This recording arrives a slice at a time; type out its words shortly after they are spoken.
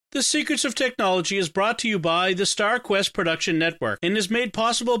The Secrets of Technology is brought to you by the StarQuest Production Network and is made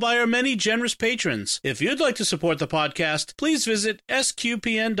possible by our many generous patrons. If you'd like to support the podcast, please visit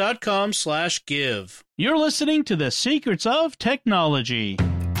sqpn.com/give. You're listening to The Secrets of Technology.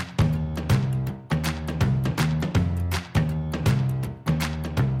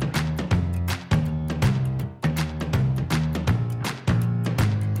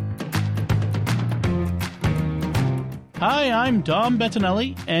 Hi, I'm Dom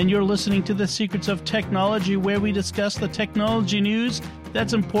Bettinelli, and you're listening to The Secrets of Technology, where we discuss the technology news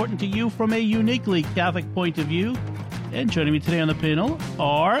that's important to you from a uniquely Catholic point of view. And joining me today on the panel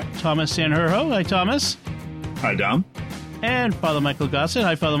are Thomas Sanherho. Hi, Thomas. Hi, Dom. And Father Michael Gossett.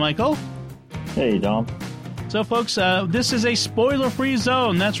 Hi, Father Michael. Hey, Dom. So, folks, this is a spoiler-free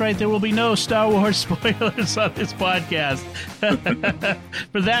zone. That's right, there will be no Star Wars spoilers on this podcast.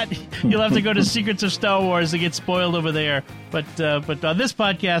 For that, you'll have to go to Secrets of Star Wars to get spoiled over there. But on this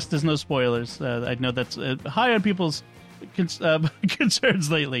podcast, there's no spoilers. I know that's high on people's concerns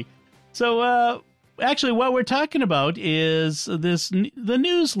lately. So, actually, what we're talking about is the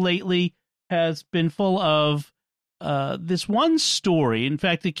news lately has been full of this one story. In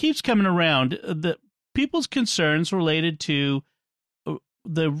fact, it keeps coming around. People's concerns related to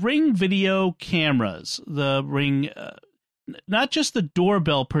the Ring video cameras, the Ring, not just the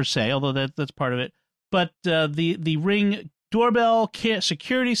doorbell per se, although that's part of it, but the Ring doorbell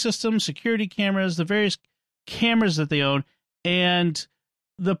security system, security cameras, the various cameras that they own, and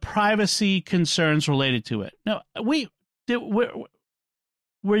the privacy concerns related to it. Now, were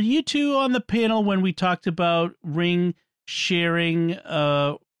you two on the panel when we talked about Ring sharing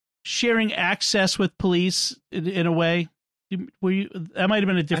access with police in a way? Were you? That might have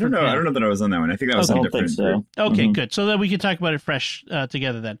been a different. I don't know that I was on that one. I think that was a different. So. Okay, good. So that we can talk about it fresh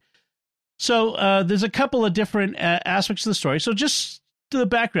together then. So there's a couple of different aspects of the story. So just to the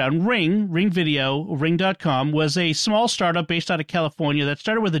background, Ring Video, Ring.com was a small startup based out of California that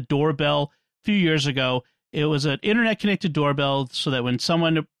started with a doorbell a few years ago. It was an internet-connected doorbell, so that when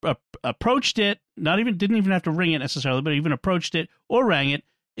someone approached it, didn't even have to ring it necessarily, but even approached it or rang it,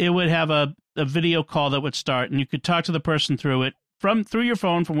 it would have a video call that would start, and you could talk to the person through it through your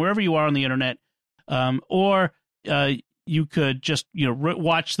phone from wherever you are on the internet, or you could just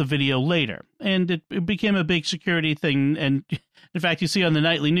watch the video later. And it became a big security thing. And in fact, you see on the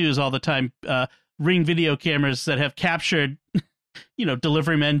nightly news all the time Ring video cameras that have captured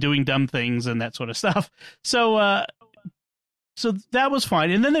delivery men doing dumb things and that sort of stuff. So that was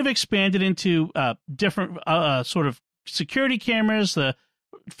fine. And then they've expanded into different sort of security cameras,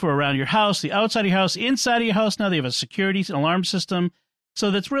 for around your house, the outside of your house, inside of your house. Now they have a security alarm system. So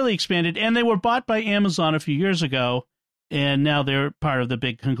that's really expanded. And they were bought by Amazon a few years ago, and now they're part of the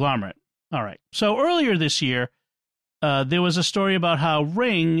big conglomerate. All right. So earlier this year, there was a story about how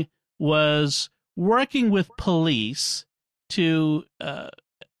Ring was working with police to they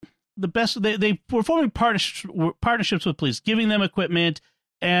were forming partnerships with police, giving them equipment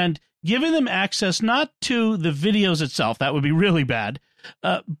and giving them access not to the videos itself. That would be really bad.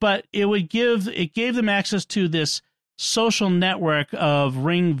 But it gave them access to this social network of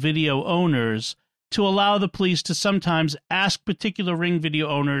Ring video owners to allow the police to sometimes ask particular Ring video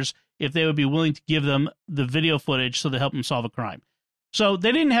owners if they would be willing to give them the video footage so they help them solve a crime. So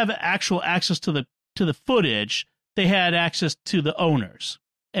they didn't have actual access to the footage. They had access to the owners,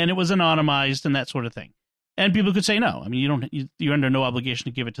 and it was anonymized and that sort of thing. And people could say no. I mean, you're under no obligation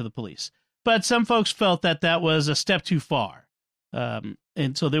to give it to the police. But some folks felt that was a step too far.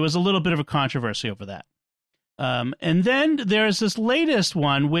 And so there was a little bit of a controversy over that. And then there's this latest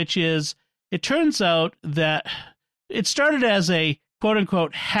one, which is, it turns out that it started as a quote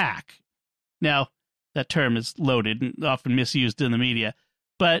unquote hack. Now, that term is loaded and often misused in the media,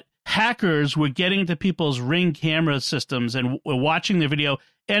 but hackers were getting into people's Ring camera systems and were watching their video.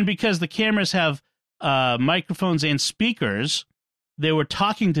 And because the cameras have microphones and speakers, they were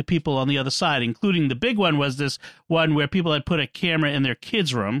talking to people on the other side, including the big one was this one where people had put a camera in their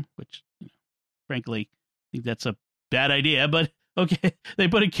kids' room, which, frankly, I think that's a bad idea. But, okay, they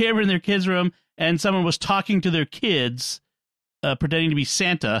put a camera in their kids' room, and someone was talking to their kids, pretending to be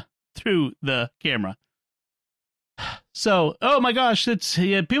Santa through the camera. So, oh my gosh,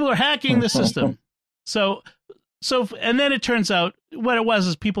 people are hacking the system. So, and then it turns out what it was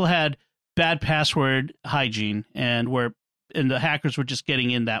is people had bad password hygiene and the hackers were just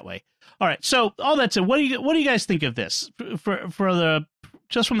getting in that way. All right. So all that said, what do you guys think of this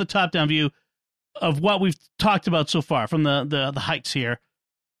just from the top down view of what we've talked about so far from the heights here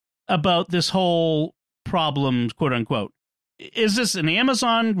about this whole problem, quote unquote? Is this an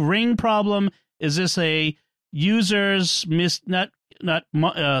Amazon Ring problem? Is this a users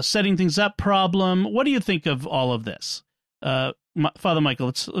setting things up problem. What do you think of all of this? Father Michael,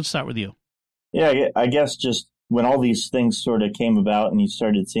 let's start with you. Yeah, I guess just when all these things sort of came about and you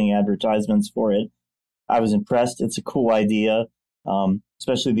started seeing advertisements for it, I was impressed. It's a cool idea,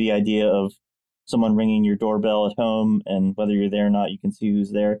 especially the idea of someone ringing your doorbell at home, and whether you're there or not, you can see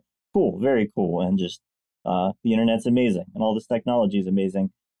who's there. Cool, very cool. And just the internet's amazing, and all this technology is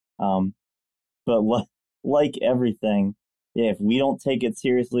amazing. But like everything, if we don't take it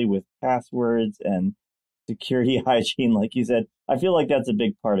seriously with passwords and security hygiene, like you said, I feel like that's a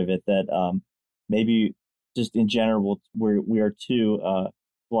big part of it, that maybe just in general, we are too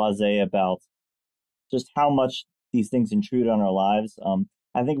blasé about just how much these things intrude on our lives.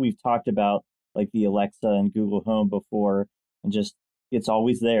 I think we've talked about like the Alexa and Google Home before, and just it's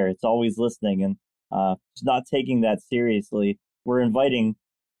always there, it's always listening, and just not taking that seriously. We're inviting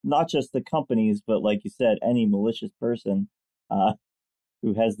not just the companies, but like you said, any malicious person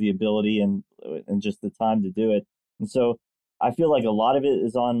who has the ability and just the time to do it. And so I feel like a lot of it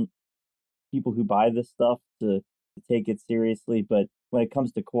is on people who buy this stuff to take it seriously. But when it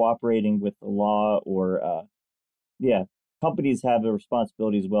comes to cooperating with the law, or companies have a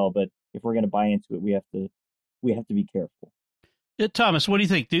responsibility as well. But if we're going to buy into it, we have to be careful. Thomas, what do you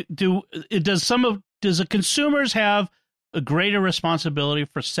think? Does the consumers have a greater responsibility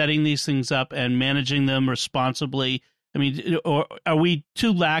for setting these things up and managing them responsibly? I mean, or are we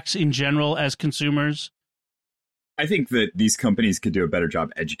too lax in general as consumers? I think that these companies could do a better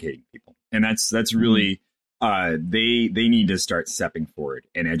job educating people, and that's really they need to start stepping forward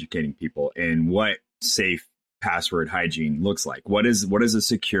and educating people in what safe password hygiene looks like. What does a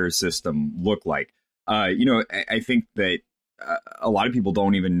secure system look like? I think that a lot of people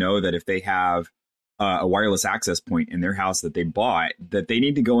don't even know that if they have a wireless access point in their house that they bought, that they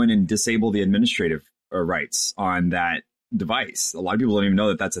need to go in and disable the administrative rights on that device. A lot of people don't even know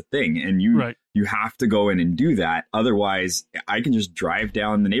that that's a thing, and you have to go in and do that. Otherwise, I can just drive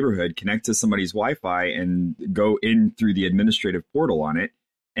down the neighborhood, connect to somebody's Wi-Fi, and go in through the administrative portal on it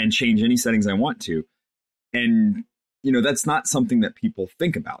and change any settings I want to. And that's not something that people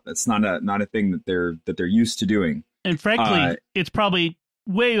think about. That's not a thing that they're used to doing. And frankly, it's probably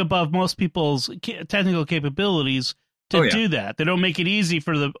way above most people's technical capabilities to do that. They don't make it easy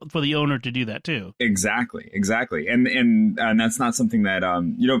for the owner to do that too. Exactly. And that's not something that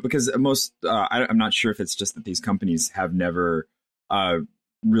because most I'm not sure if it's just that these companies have never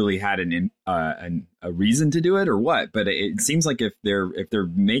really had a reason to do it or what, but it seems like if they're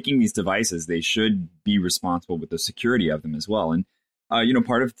making these devices, they should be responsible with the security of them as well. And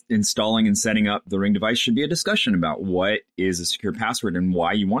part of installing and setting up the Ring device should be a discussion about what is a secure password and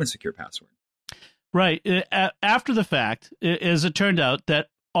why you want a secure password. Right. After the fact, as it turned out that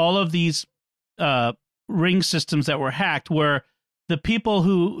all of these Ring systems that were hacked were the people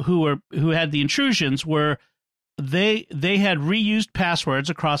who had the intrusions were they had reused passwords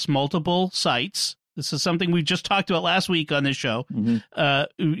across multiple sites. This is something we just talked about last week on this show.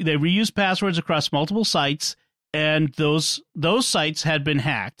 Mm-hmm. They reused passwords across multiple sites, and those sites had been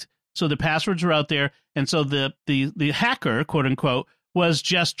hacked. So the passwords were out there, and so the hacker, quote unquote, was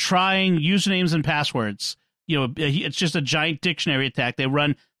just trying usernames and passwords. It's just a giant dictionary attack. They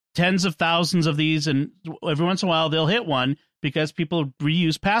run tens of thousands of these, and every once in a while they'll hit one because people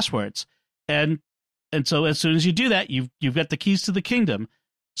reuse passwords. And so as soon as you do that, you've got the keys to the kingdom.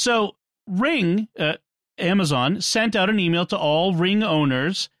 So Ring, Amazon, sent out an email to all Ring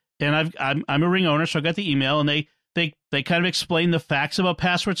owners, and I'm a Ring owner, so I got the email, and they kind of explained the facts about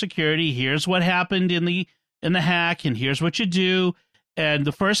password security. Here's what happened in the hack, and here's what you do. And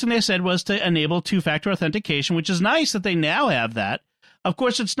the first thing they said was to enable two-factor authentication, which is nice that they now have that. Of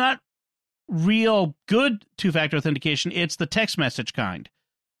course, it's not real good two-factor authentication. It's the text message kind,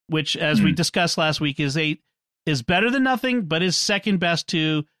 which, as we discussed last week, is better than nothing, but is second best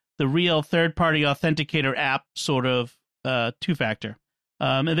to the real third-party authenticator app sort of two-factor.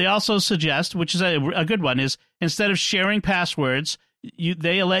 And they also suggest, which is a good one, is instead of sharing passwords,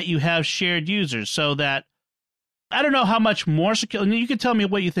 they let you have shared users, so that I don't know how much more secure. You can tell me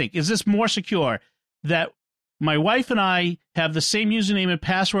what you think. Is this more secure that my wife and I have the same username and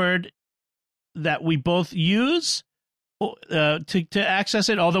password that we both use to access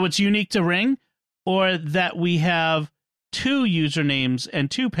it, although it's unique to Ring, or that we have two usernames and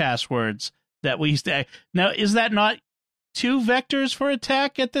two passwords that we used to? Now, is that not two vectors for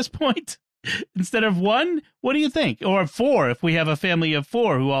attack at this point instead of one? What do you think? Or four if we have a family of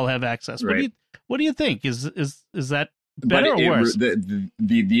four who all have access. Right. What do you think? Is that better or worse?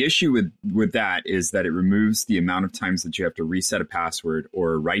 The issue with that is that it removes the amount of times that you have to reset a password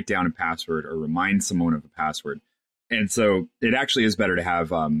or write down a password or remind someone of a password. And so it actually is better to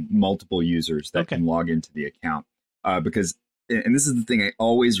have multiple users that can log into the account because, and this is the thing I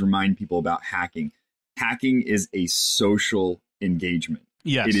always remind people about hacking. Hacking is a social engagement.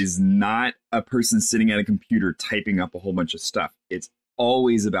 Yes. It is not a person sitting at a computer typing up a whole bunch of stuff. It's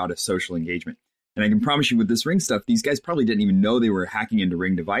always about a social engagement. And I can promise you with this Ring stuff, these guys probably didn't even know they were hacking into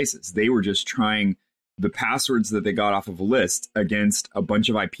Ring devices. They were just trying the passwords that they got off of a list against a bunch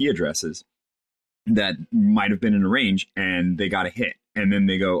of IP addresses that might have been in a range, and they got a hit. And then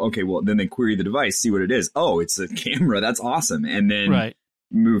they go, okay, well, then they query the device, see what it is. Oh, it's a camera. That's awesome. And then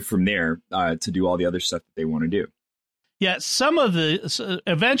move from there to do all the other stuff that they want to do. Yeah, some of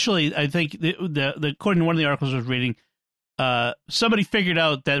eventually, I think according to one of the articles I was reading, somebody figured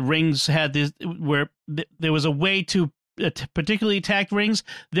out that Rings had this, where there was a way to particularly attack Rings.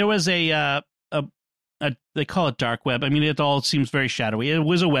 There was a they call it dark web. I mean, it all seems very shadowy. It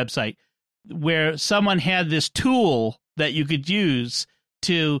was a website where someone had this tool that you could use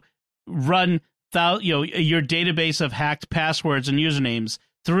to run your database of hacked passwords and usernames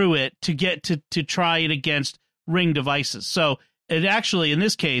through it to get to try it against Ring devices. So it actually, in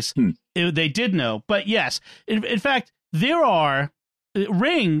this case, they did know. But yes, in fact,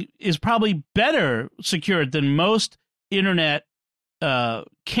 Ring is probably better secured than most internet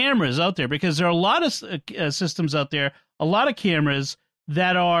cameras out there, because there are a lot of systems out there, a lot of cameras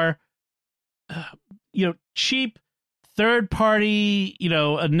that are cheap, third party,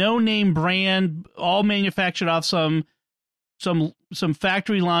 a no-name brand, all manufactured off some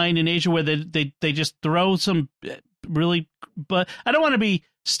factory line in Asia where they just throw some really, but I don't want to be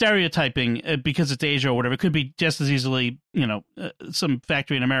stereotyping because it's Asia or whatever. It could be just as easily, some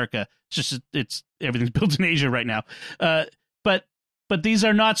factory in America. It's everything's built in Asia right now. But these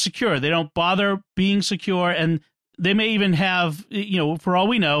are not secure. They don't bother being secure, and they may even have, for all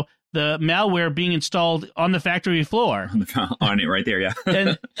we know, the malware being installed on the factory floor. On it right there, yeah.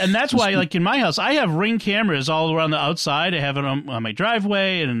 and that's why, like in my house, I have Ring cameras all around the outside. I have it on my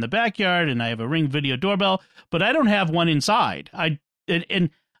driveway and in the backyard, and I have a Ring video doorbell, but I don't have one inside. I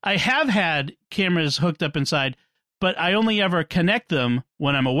have had cameras hooked up inside, but I only ever connect them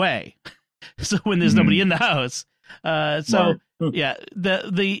when I'm away. So when there's nobody in the house. Yeah,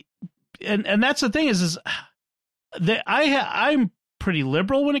 and that's the thing is I'm pretty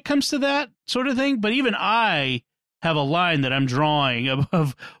liberal when it comes to that sort of thing, but even I have a line that I'm drawing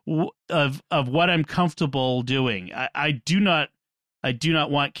of what I'm comfortable doing. I do not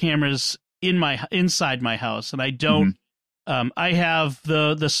want cameras inside my house, and I don't. I have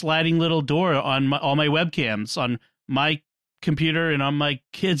the sliding little door on all my webcams on my computer and on my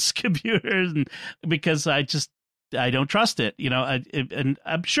kids' computers, and because I don't trust it, and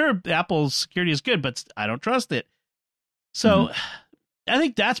I'm sure Apple's security is good, but I don't trust it. So I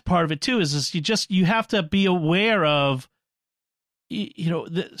think that's part of it too, is you have to be aware of,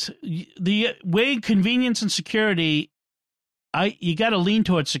 the way convenience and security, you got to lean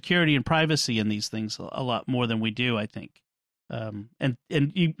towards security and privacy in these things a lot more than we do, I think. And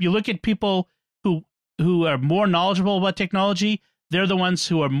you look at people who are more knowledgeable about technology, they're the ones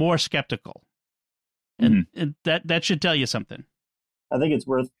who are more skeptical. And that should tell you something. I think it's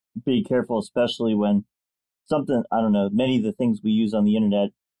worth being careful, especially when something, I don't know, many of the things we use on the internet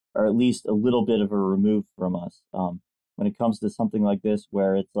are at least a little bit of a remove from us. When it comes to something like this,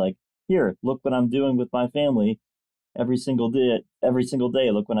 where it's like, here, look what I'm doing with my family every single day.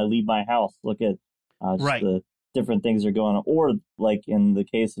 Look when I leave my house. Look at the different things that are going on. Or like in the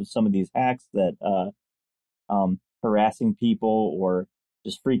case of some of these hacks that harassing people or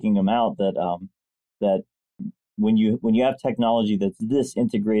just freaking them out, that when you have technology that's this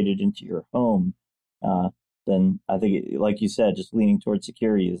integrated into your home, then I think, like you said, just leaning towards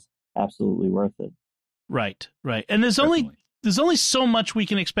security is absolutely worth it. Right. And there's only so much we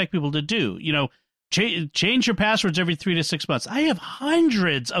can expect people to do. Change your passwords every 3 to 6 months. I have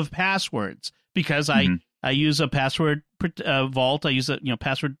hundreds of passwords because I use a password vault. I use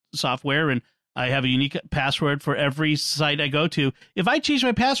password software, and I have a unique password for every site I go to. If I change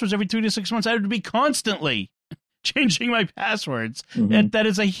my passwords every 3 to 6 months, I would be constantly changing my passwords. And that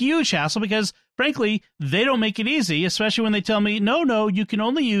is a huge hassle because, frankly, they don't make it easy, especially when they tell me, no, you can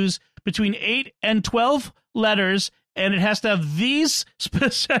only use between 8 and 12 letters, and it has to have these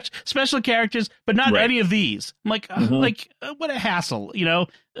special characters, but not any of these. I'm like, what a hassle,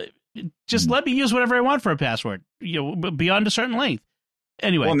 just let me use whatever I want for a password, beyond a certain length.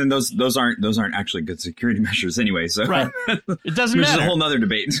 Anyway, well, and then those aren't actually good security measures anyway. So it doesn't matter. Which is a whole nother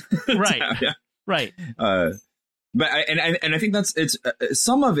debate. Right. But I think it's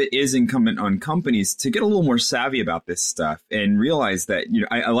some of it is incumbent on companies to get a little more savvy about this stuff and realize that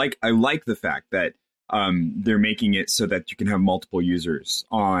I like the fact that they're making it so that you can have multiple users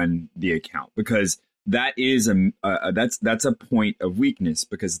on the account, because that is that's a point of weakness,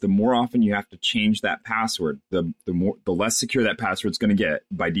 because the more often you have to change that password, the less secure that password's going to get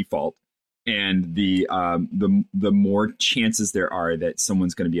by default, and the more chances there are that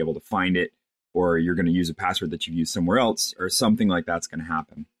someone's going to be able to find it, or you're going to use a password that you've used somewhere else, or something like that's going to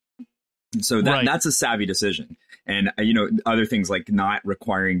happen. So that's a savvy decision. And, other things like not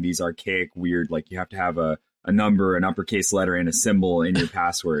requiring these archaic, weird, like you have to have a number, an uppercase letter, and a symbol in your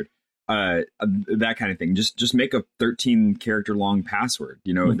password. That kind of thing. Just make a 13 character long password.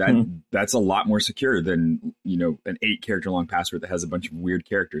 That's a lot more secure than, an 8 character long password that has a bunch of weird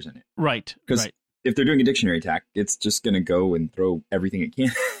characters in it. Right. Because if they're doing a dictionary attack, it's just going to go and throw everything it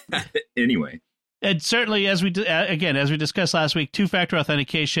can at it anyway. And certainly, as we discussed last week, 2-factor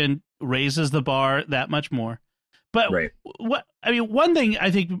authentication raises the bar that much more. But one thing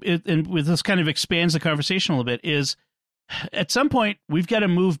I think, and with this kind of expands the conversation a little bit, is at some point we've got to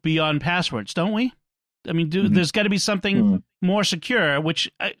move beyond passwords, don't we? I mean, there's got to be something more secure.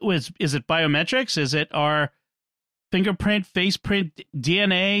 Which is it? Biometrics? Is it our fingerprint, face print,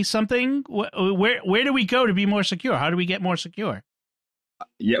 DNA? Something? Where do we go to be more secure? How do we get more secure?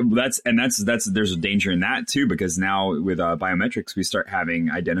 Yeah, there's a danger in that too, because now with biometrics, we start having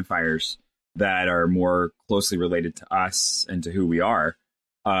identifiers that are more closely related to us and to who we are,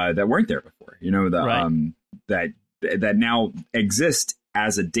 that weren't there before. That now exist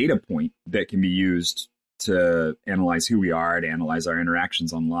as a data point that can be used to analyze who we are, to analyze our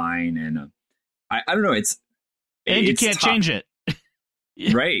interactions online, and I don't know. You can't tough. Change it,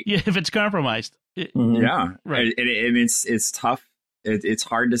 right? If it's compromised. Yeah, right. And it's tough. It's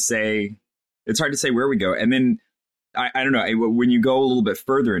hard to say. It's hard to say where we go. And then I don't know, when you go a little bit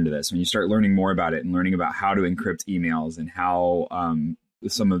further into this, when you start learning more about it and learning about how to encrypt emails and how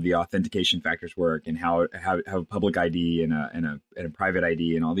some of the authentication factors work, and how public ID and a private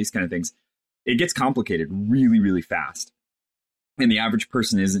ID and all these kind of things, it gets complicated really, really fast. And the average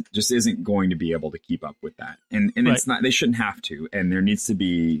person isn't going to be able to keep up with that. And it's not, they shouldn't have to. And there needs to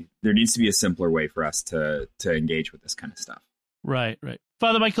be a simpler way for us to engage with this kind of stuff. Right.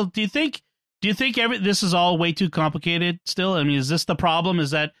 Father Michael, do you think this is all way too complicated still? I mean, is this the problem?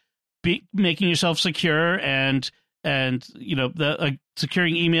 Is that making yourself secure and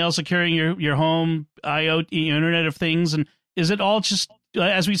securing email, securing your home, IoT, Internet of Things, and is it all just,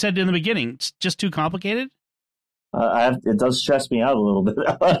 as we said in the beginning, it's just too complicated? It does stress me out a little bit,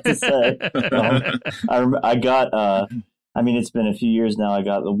 I have to say. I got, it's been a few years now. I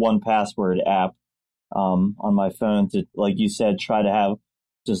got the 1Password app on my phone to, like you said, try to have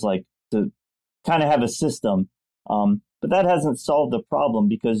to kind of have a system. But that hasn't solved the problem,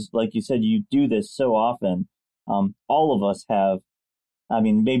 because, like you said, you do this so often. All of us have,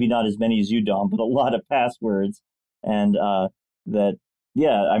 maybe not as many as you, Don, but a lot of passwords. And for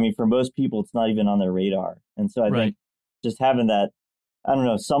most people, it's not even on their radar. And so I think just having that,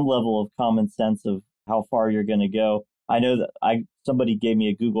 some level of common sense of how far you're going to go. I know that somebody gave me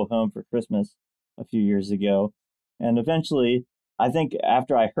a Google Home for Christmas a few years ago. And eventually, I think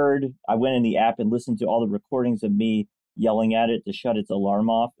after I went in the app and listened to all the recordings of me yelling at it to shut its alarm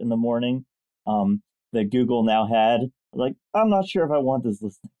off in the morning, that Google now had. Like, I'm not sure if I want this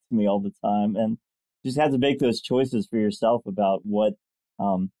listening to me all the time. And just had to make those choices for yourself about what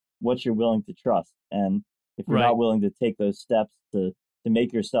you're willing to trust. And if you're not willing to take those steps to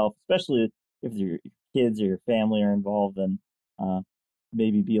make yourself, especially if your kids or your family are involved, then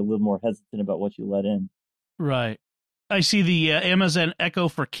maybe be a little more hesitant about what you let in. Right. I see the Amazon Echo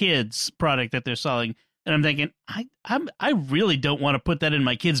for Kids product that they're selling, and I'm thinking, I really don't want to put that in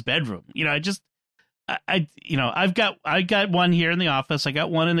my kid's bedroom. I've got one here in the office. I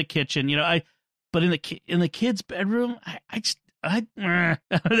got one in the kitchen. But in the kid's bedroom,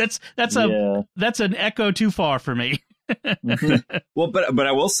 that's an Echo too far for me. Well, but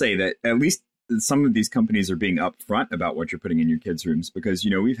I will say that at least some of these companies are being upfront about what you're putting in your kids' rooms, because,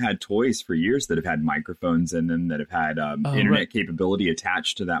 we've had toys for years that have had microphones in them, that have had internet capability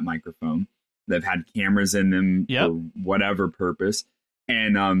attached to that microphone, that have had cameras in them for whatever purpose.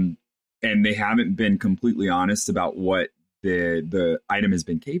 And they haven't been completely honest about what the item has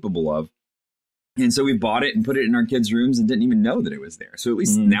been capable of. And so we bought it and put it in our kids' rooms and didn't even know that it was there. So at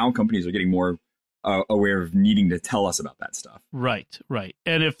least now companies are getting more aware of needing to tell us about that stuff. Right.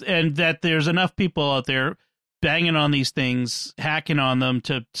 And that there's enough people out there banging on these things, hacking on them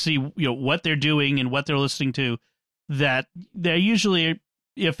to see what they're doing and what they're listening to, that they're usually,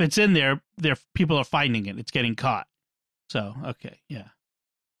 if it's in there, people are finding it. It's getting caught. So, okay. Yeah.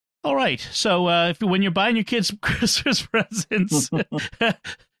 All right. So when you're buying your kids Christmas presents,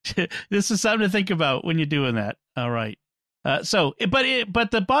 this is something to think about when you're doing that. All right. But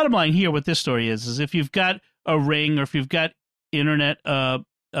the bottom line here with this story is if you've got a Ring or if you've got Internet of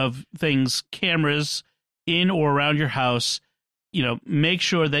Things cameras in or around your house, make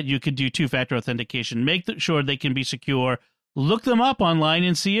sure that you could do two-factor authentication. Make sure they can be secure. Look them up online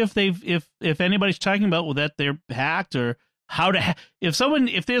and see if if anybody's talking about that they're hacked or how to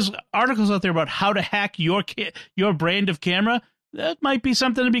if there's articles out there about how to hack your brand of camera, that might be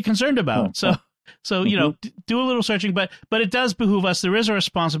something to be concerned about. So do a little searching, but it does behoove us. There is a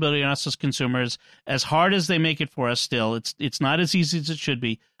responsibility on us as consumers, as hard as they make it for us. Still, it's not as easy as it should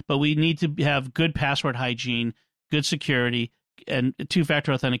be, but we need to have good password hygiene, good security, and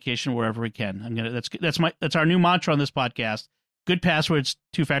two-factor authentication wherever we can. That's our new mantra on this podcast: good passwords,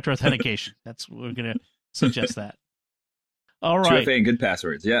 two-factor authentication. We're gonna suggest that. All right, 2FA and good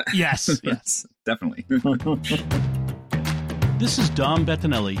passwords. Yeah. Yes. Definitely. This is Dom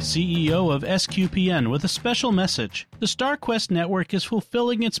Bettinelli, CEO of SQPN, with a special message. The StarQuest Network is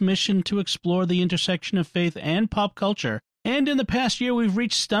fulfilling its mission to explore the intersection of faith and pop culture, and in the past year we've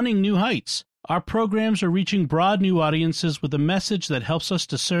reached stunning new heights. Our programs are reaching broad new audiences with a message that helps us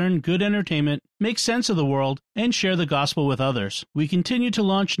discern good entertainment, make sense of the world, and share the gospel with others. We continue to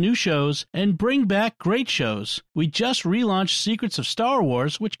launch new shows and bring back great shows. We just relaunched Secrets of Star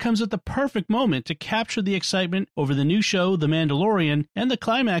Wars, which comes at the perfect moment to capture the excitement over the new show, The Mandalorian, and the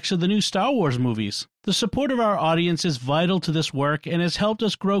climax of the new Star Wars movies. The support of our audience is vital to this work and has helped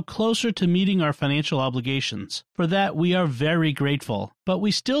us grow closer to meeting our financial obligations. For that, we are very grateful. But we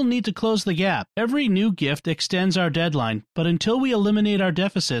still need to close the gap. Every new gift extends our deadline, but until we eliminate our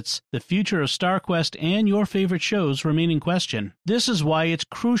deficits, the future of StarQuest and your favorite shows remain in question. This is why it's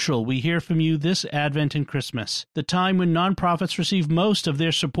crucial we hear from you this Advent and Christmas, the time when nonprofits receive most of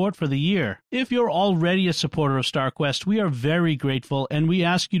their support for the year. If you're already a supporter of StarQuest, we are very grateful, and we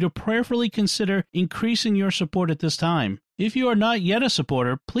ask you to prayerfully consider increasing your support at this time. If you are not yet a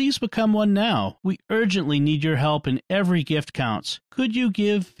supporter, please become one now. We urgently need your help, and every gift counts. Could you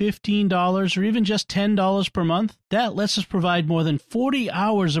give $15 or even just $10 per month? That lets us provide more than 40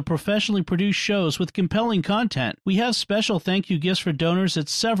 hours of professionally produced shows with compelling content. We have special thank you gifts for donors at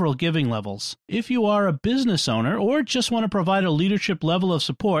several giving levels. If you are a business owner or just want to provide a leadership level of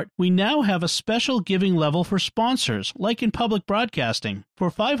support, we now have a special giving level for sponsors, like in public broadcasting. For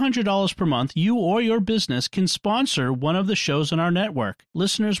 $500 per month, you or your business can sponsor one of the shows on our network.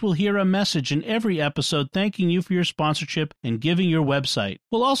 Listeners will hear a message in every episode thanking you for your sponsorship and giving your website.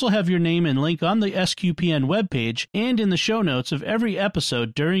 We'll also have your name and link on the SQPN webpage and in the show notes of every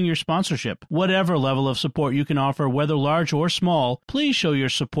episode during your sponsorship. Whatever level of support you can offer, whether large or small, please show your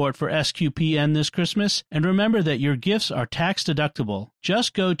support for SQPN this Christmas, and remember that your gifts are tax deductible.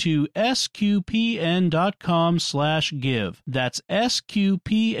 Just go to sqpn.com/give. That's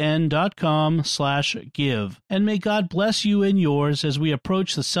sqpn.com/give. And may God bless you and yours as we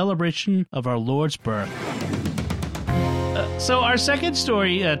approach the celebration of our Lord's birth. So our second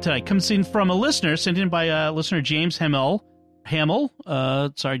story tonight comes in from a listener, sent in by listener James Hamill.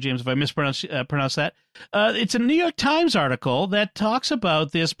 Sorry, James, if I mispronounced that. It's a New York Times article that talks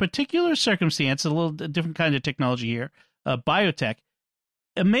about this particular circumstance, a little different kind of technology here, biotech.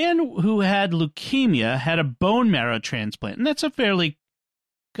 A man who had leukemia had a bone marrow transplant, and that's a fairly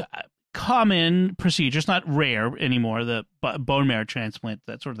common procedure. It's not rare anymore, the bone marrow transplant,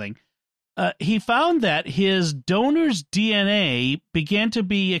 that sort of thing. He found that his donor's DNA began to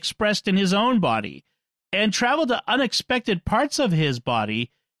be expressed in his own body and traveled to unexpected parts of his body,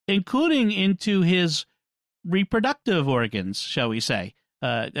 including into his reproductive organs, shall we say.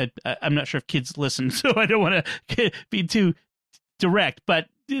 I'm not sure if kids listen, so I don't want to be too direct, but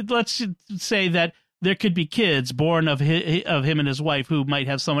let's say that there could be kids born of him and his wife who might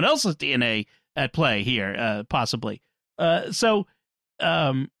have someone else's DNA at play here, possibly.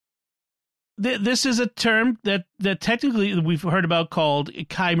 This is a term that technically we've heard about called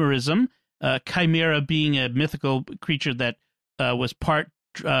chimerism, chimera being a mythical creature that was part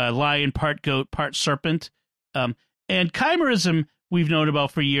lion, part goat, part serpent. And chimerism we've known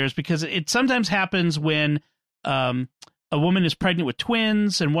about for years because it sometimes happens when a woman is pregnant with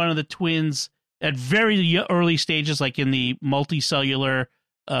twins, and one of the twins at very early stages, like in the multicellular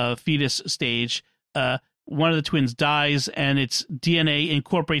fetus stage, one of the twins dies and its DNA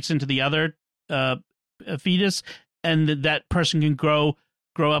incorporates into the other fetus, and that person can grow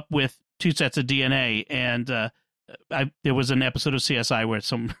up with two sets of DNA. And there was an episode of CSI where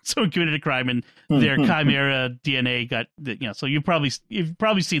someone committed a crime and their chimera DNA got, so you've probably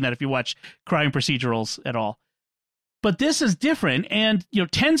seen that if you watch crime procedurals at all. But this is different, and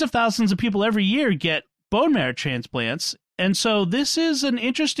tens of thousands of people every year get bone marrow transplants, And so this is an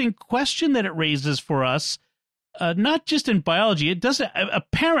interesting question that it raises for us, not just in biology. It doesn't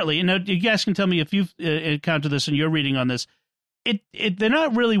apparently, you guys can tell me if you've encountered this in your reading on this. They're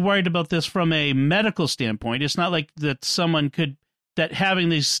not really worried about this from a medical standpoint. It's not like that that having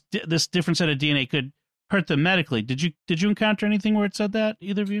this different set of DNA could hurt them medically. Did you encounter anything where it said that,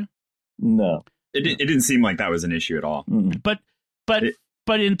 either of you? No. It didn't seem like that was an issue at all. But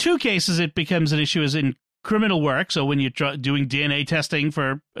in two cases, it becomes an issue as in criminal work. So when you're doing DNA testing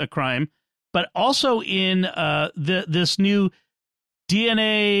for a crime, but also in this new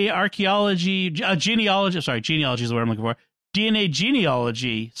DNA archaeology, genealogy is the word I'm looking for. DNA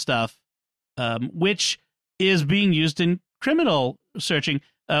genealogy stuff, which is being used in criminal searching.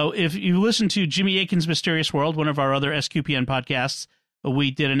 If you listen to Jimmy Akin's Mysterious World, one of our other SQPN podcasts,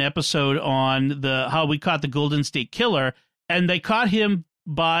 we did an episode on how we caught the Golden State Killer, and they caught him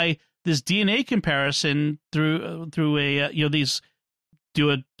by this DNA comparison through do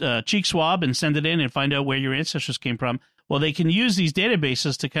a cheek swab and send it in and find out where your ancestors came from. Well, they can use these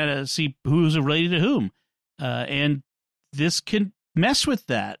databases to kind of see who's related to whom, and this can mess with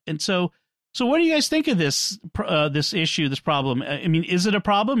that. And so what do you guys think of this issue, this problem? I mean, is it a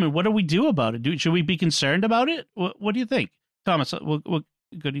problem, and what do we do about it? Should we be concerned about it? What do you think, Thomas? We'll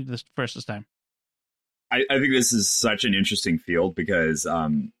go to this first this time. I think this is such an interesting field because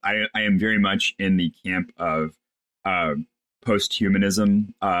I am very much in the camp of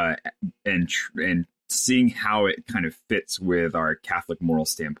post-humanism and seeing how it kind of fits with our Catholic moral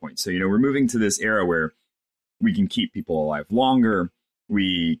standpoint. So, we're moving to this era where we can keep people alive longer.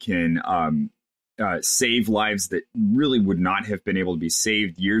 We can save lives that really would not have been able to be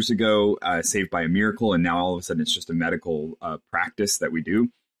saved years ago, saved by a miracle. And now all of a sudden it's just a medical practice that we do.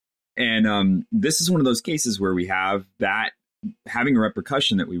 And this is one of those cases where we have that having a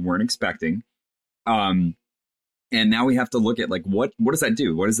repercussion that we weren't expecting. And now we have to look at what does that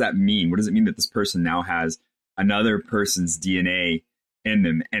do? What does that mean? What does it mean that this person now has another person's DNA in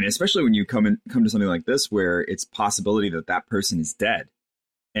them? And especially when you come to something like this, where it's possibility that that person is dead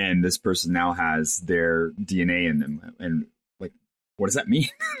and this person now has their DNA in them. And what does that mean?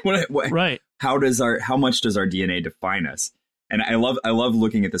 Right. How much does our DNA define us? And I love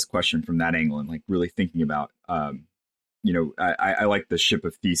looking at this question from that angle and really thinking about, I like the ship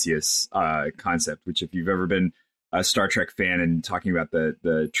of Theseus concept, which if you've ever been a Star Trek fan and talking about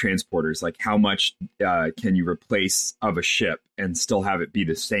the transporters, how much can you replace of a ship and still have it be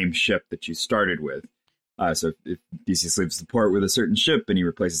the same ship that you started with? So if Theseus leaves the port with a certain ship and he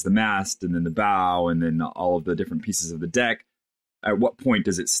replaces the mast and then the bow and then all of the different pieces of the deck, at what point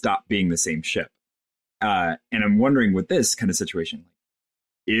does it stop being the same ship? And I'm wondering with this kind of situation,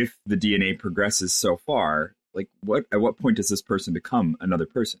 if the DNA progresses so far, at what point does this person become another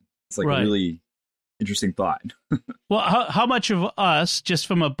person? It's right. A really interesting thought. Well, how much of us, just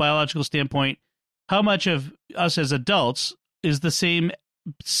from a biological standpoint, how much of us as adults is the same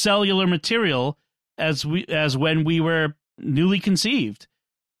cellular material as when we were newly conceived?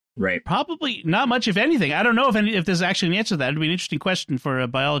 Right. Probably not much, if anything. I don't know if there's actually an answer to that. It'd be an interesting question for a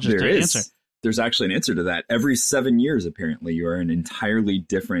biologist to answer. There's actually an answer to that. Every 7 years, apparently, you are an entirely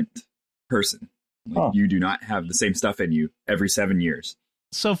different person. You do not have the same stuff in you every 7 years.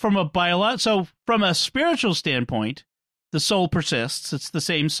 So from a spiritual standpoint, the soul persists. It's the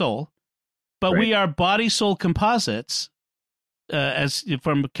same soul, but we are body-soul composites, as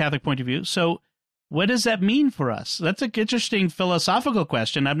from a Catholic point of view. So what does that mean for us? That's an interesting philosophical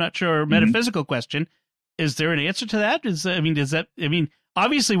question. I'm not sure, metaphysical question. Is there an answer to that?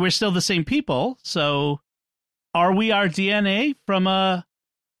 Obviously, we're still the same people. So, are we our DNA from a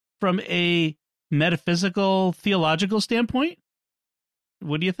metaphysical, theological standpoint?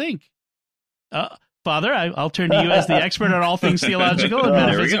 What do you think, Father? I'll turn to you as the expert on all things theological and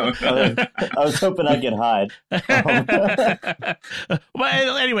metaphysical. There we go. I was hoping I could hide.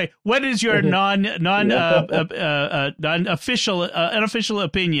 Well, anyway, what is your unofficial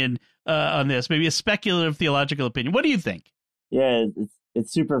opinion on this? Maybe a speculative theological opinion. What do you think? Yeah,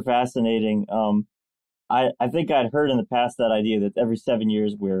 it's super fascinating. I think I'd heard in the past that idea that every 7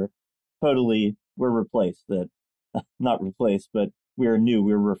 years we're replaced. That not replaced, but we're new,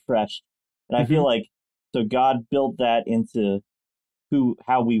 we're refreshed. And I feel like so God built that into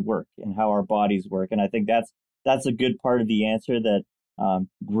how we work and how our bodies work. And I think that's a good part of the answer, that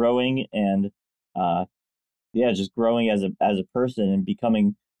growing and just growing as a person and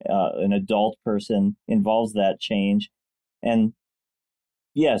becoming an adult person involves that change. And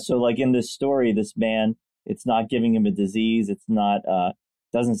so in this story, this man, it's not giving him a disease. It's not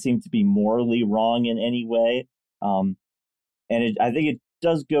doesn't seem to be morally wrong in any way. I think it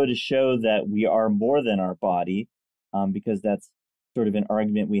does go to show that we are more than our body. because that's sort of an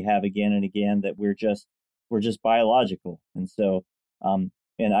argument we have again and again, that we're just biological. And so, and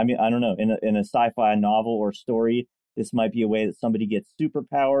I mean, I don't know, in a sci-fi novel or story, this might be a way that somebody gets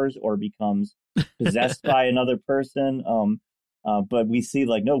superpowers or becomes possessed by another person. But we see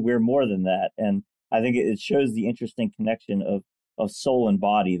like, no, we're more than that. And I think it shows the interesting connection of soul and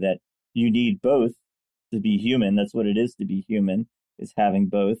body, that you need both to be human. That's what it is to be human, is having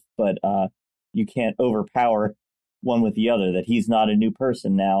both. But you can't overpower one with the other, that he's not a new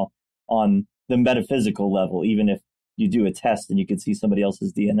person now on the metaphysical level, even if you do a test and you could see somebody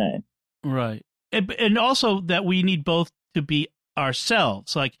else's DNA. Right. And also that we need both to be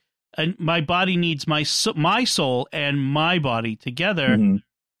ourselves. Like, my body needs my soul and my body together. Mm-hmm.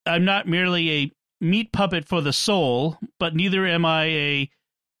 I'm not merely a meat puppet for the soul, but neither am I a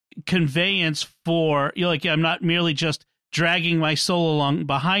conveyance for, like, I'm not merely just dragging my soul along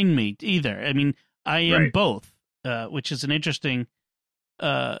behind me either. I mean, I am both, which is an interesting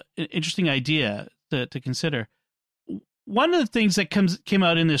idea to consider. One of the things that came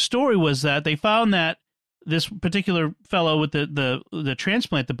out in this story was that they found that this particular fellow with the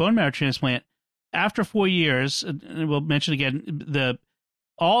transplant, the bone marrow transplant, after 4 years, and we'll mention again,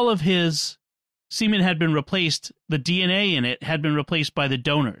 all of his semen had been replaced. The DNA in it had been replaced by the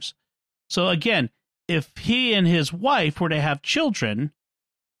donors. So again, if he and his wife were to have children,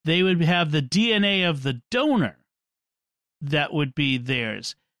 they would have the DNA of the donor that would be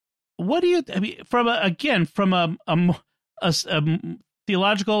theirs. What do you? I mean, from a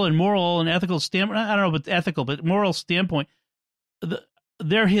theological and moral and ethical standpoint, I don't know, but ethical, but moral standpoint,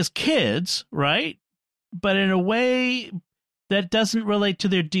 they're his kids, right? But in a way that doesn't relate to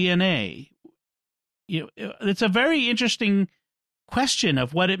their DNA. It's a very interesting question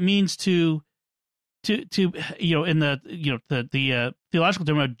of what it means to in the theological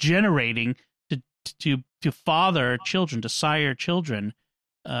term of generating, to father children, to sire children,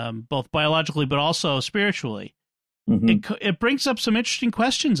 both biologically but also spiritually. Mm-hmm. It brings up some interesting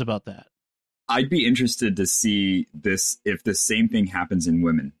questions about that. I'd be interested to see this, if the same thing happens in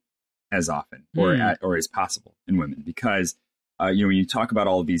women as often or is possible in women, because when you talk about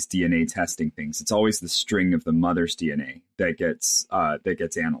all of these DNA testing things, it's always the string of the mother's DNA that gets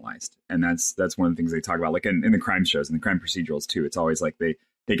analyzed, and that's one of the things they talk about, like in the crime shows and the crime procedurals too. It's always like they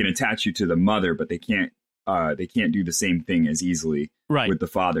can attach you to the mother, but they can't do the same thing as easily with the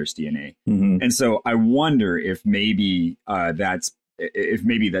father's DNA. Mm-hmm. And so I wonder if maybe the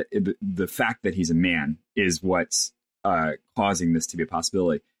fact that he's a man is what's causing this to be a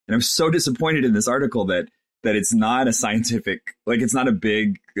possibility. And I'm so disappointed in this article that it's not a scientific, like, it's not a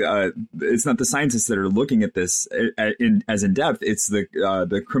big, it's not the scientists that are looking at this as in depth. It's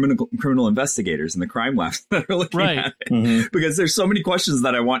the criminal investigators and the crime labs that are looking at it. Mm-hmm. Because there's so many questions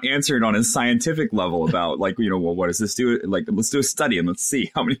that I want answered on a scientific level about, like, well, what does this do? Like, let's do a study and let's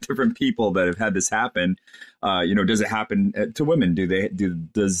see how many different people that have had this happen. Does it happen to women?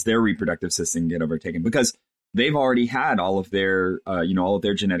 Does their reproductive system get overtaken? Because they've already had all of their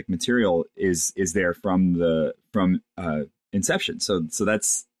genetic material is there from inception. So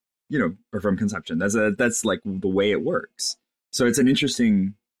that's, or from conception. That's like the way it works. So it's an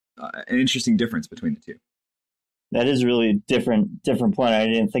interesting difference between the two. That is really different point. I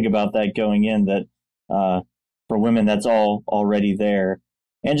didn't think about that going in, that for women, that's all already there.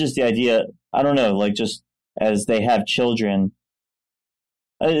 And just the idea, I don't know, like, just as they have children,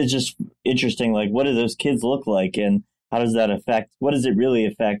 it's just interesting, like, what do those kids look like, and how does that affect, what does it really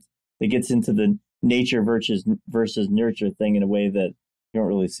affect? It gets into the nature versus nurture thing in a way that you don't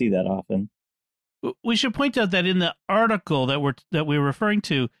really see that often. We should point out that in the article that we're referring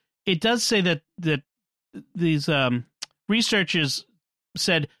to, it does say that these researchers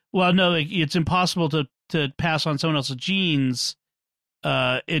said, well, no, it's impossible to pass on someone else's genes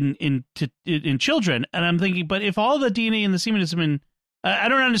in children. And I'm thinking, but if all the DNA in the semen has been, I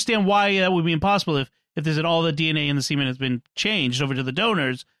don't understand why that would be impossible. If they said all the DNA in the semen has been changed over to the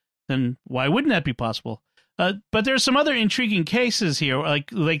donors, then why wouldn't that be possible? But there's some other intriguing cases here,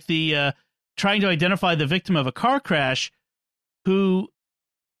 like the trying to identify the victim of a car crash, who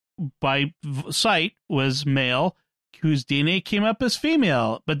by sight was male, whose DNA came up as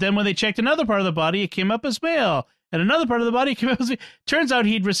female. But then when they checked another part of the body, it came up as male, and another part of the body came up as female. Turns out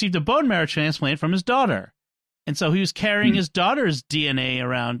he'd received a bone marrow transplant from his daughter. And so he was carrying his daughter's DNA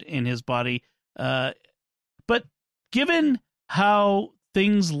around in his body. But given how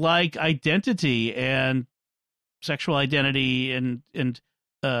things like identity and sexual identity and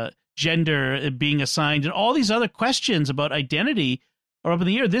gender being assigned and all these other questions about identity are up in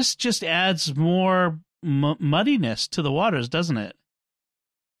the air, this just adds more muddiness to the waters, doesn't it?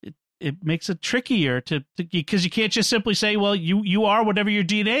 it makes it trickier to because you can't just simply say, well, you are whatever your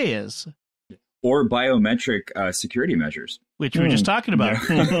DNA is. Or biometric security measures, which we were just talking about.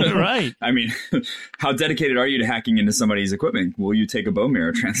 Yeah. Right. I mean, how dedicated are you to hacking into somebody's equipment? Will you take a bone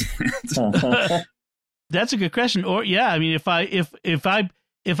marrow transplant? That's a good question. Or I mean,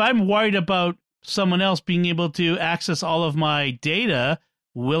 if I'm worried about someone else being able to access all of my data,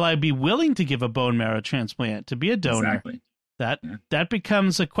 will I be willing to give a bone marrow transplant to be a donor? Exactly. That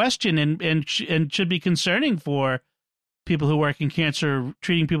becomes a question and should be concerning for people who work in cancer,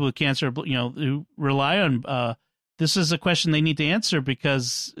 treating people with cancer, who rely on, this is a question they need to answer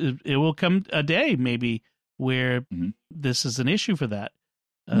because it will come a day maybe where this is an issue for that.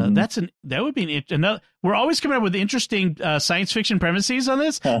 That would be another. We're always coming up with interesting science fiction premises on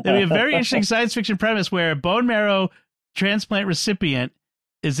this. That would be a very interesting science fiction premise where a bone marrow transplant recipient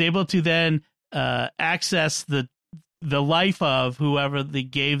is able to then access the life of whoever they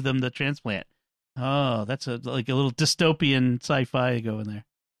gave them the transplant. Oh, that's like a little dystopian sci-fi going there.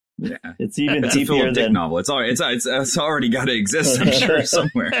 Yeah, it's even it's a Philip Dick novel. It's already got to exist, I'm sure,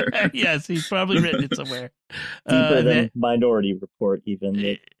 somewhere. Yes, he's probably written it somewhere. Deeper than Minority Report,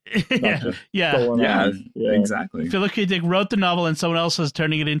 even. Yeah, exactly. Philip K. Dick wrote the novel, and someone else is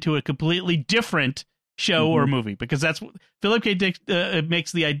turning it into a completely different show or movie, because that's what Philip K. Dick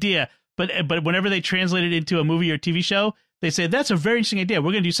makes the idea. But whenever they translate it into a movie or TV show, they say that's a very interesting idea.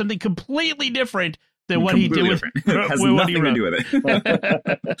 We're going to do something completely different than what he did with it has nothing to do with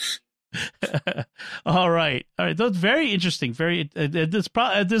it. All right. That's very interesting. Very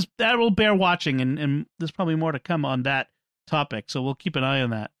that will bear watching, and there's probably more to come on that topic. So we'll keep an eye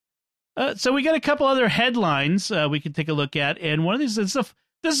on that. So we got a couple other headlines we can take a look at, and one of these this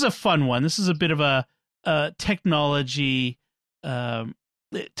is a fun one. This is a bit of a technology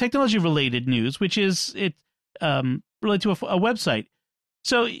related news, which is related to a website.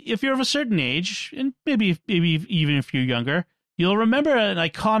 So if you're of a certain age, and maybe even if you're younger, you'll remember an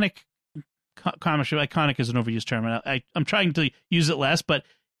iconic comic strip. Iconic is an overused term. I'm trying to use it less, but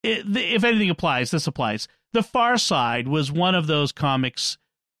if anything applies, this applies. The Far Side was one of those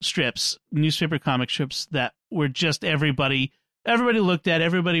newspaper comic strips that were just everybody looked at,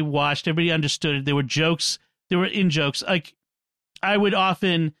 everybody watched, everybody understood it. There were jokes. There were in-jokes. Like, I would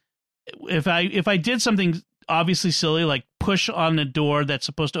often, if I did something obviously silly, like push on a door that's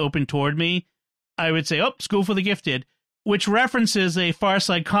supposed to open toward me, I would say, "Oh, School for the Gifted," which references a Far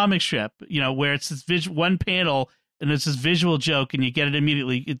Side comic strip, where it's this one panel and it's this visual joke, and you get it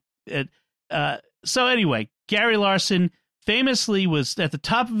immediately. So anyway, Gary Larson famously was at the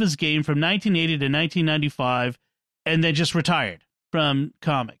top of his game from 1980 to 1995, and then just retired from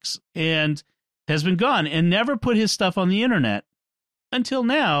comics and has been gone and never put his stuff on the internet until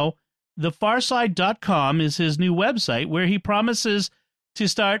now. Thefarside.com is his new website where he promises to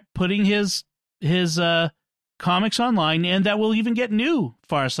start putting his comics online, and that will even get new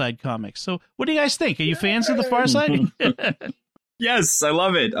Far Side comics. So what do you guys think? Are you fans of the Far Side? Yes, I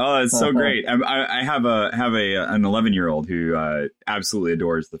love it. Oh, it's so great. I have an 11-year-old who absolutely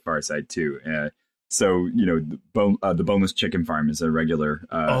adores the Far Side too. So, the boneless chicken farm is a regular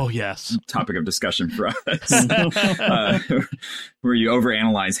topic of discussion for us, where you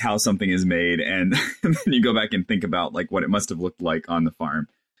overanalyze how something is made, and then you go back and think about like what it must have looked like on the farm.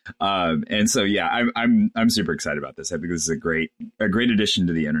 And so, yeah, I'm super excited about this. I think this is a great addition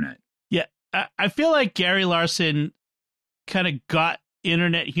to the internet. Yeah, I feel like Gary Larson kind of got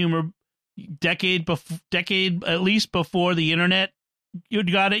internet humor decade at least before the internet. You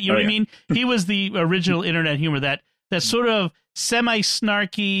got it. You know what I mean? He was the original internet humor, that sort of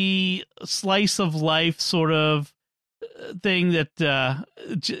semi-snarky slice of life sort of thing that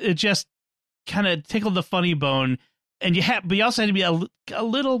it just kind of tickled the funny bone. And but you also had to be a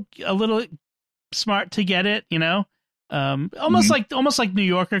little smart to get it, almost like New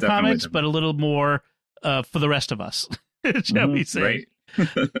Yorker comics, but a little more for the rest of us, shall we say? Right.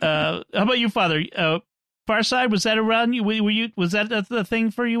 How about you, Father? Far Side, was that around you? Was that the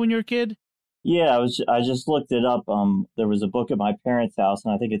thing for you when you were a kid? Yeah, I just looked it up. There was a book at my parents' house,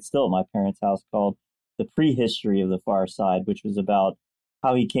 and I think it's still at my parents' house, called The Prehistory of the Far Side, which was about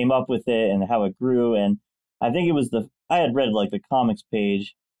how he came up with it and how it grew. And I think it was I had read like the comics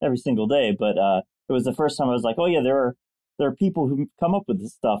page every single day, but it was the first time I was like, oh yeah, there are people who come up with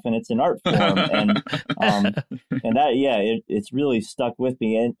this stuff, and it's an art form, and that it's really stuck with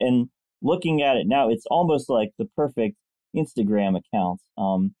me. And looking at it now, it's almost like the perfect Instagram account.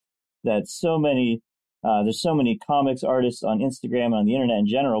 That so many, there's so many comics artists on Instagram and on the internet in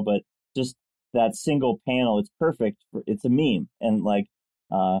general, but just that single panel, it's perfect. It's a meme, and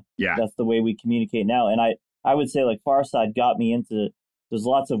that's the way we communicate now. And I would say like Far Side got me into there's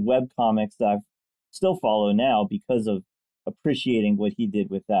lots of web comics that I still follow now because of appreciating what he did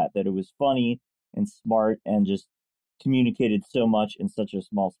with that it was funny and smart and just communicated so much in such a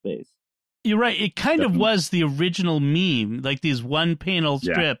small space. You're right. It kind of was the original meme, like these one panel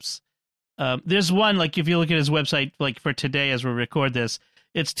strips. There's one, like if you look at his website, like for today as we record this,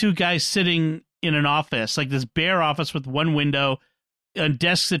 it's two guys sitting in an office, like this bare office with one window and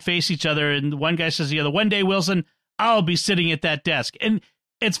desks that face each other. And one guy says to the other, "One day, Wilson, I'll be sitting at that desk." And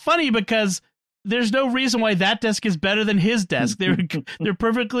it's funny because there's no reason why that desk is better than his desk. They're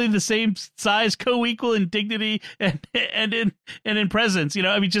perfectly the same size, co-equal in dignity and in presence. You know,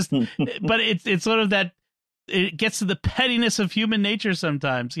 I mean, just but it's sort of that. It gets to the pettiness of human nature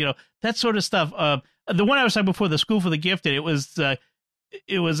sometimes. You know, that sort of stuff. The one I was talking before, the School for the Gifted.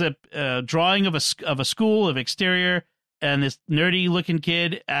 It was a drawing of a school of exterior, and this nerdy looking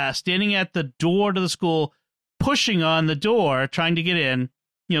kid standing at the door to the school, pushing on the door, trying to get in.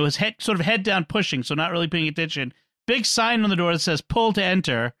 You know, his head down pushing, so not really paying attention. Big sign on the door that says "Pull to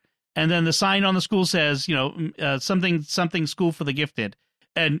enter," and then the sign on the school says, you know, something School for the Gifted.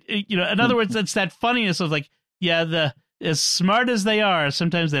 And you know, in other words, it's that funniness of like, yeah, as smart as they are,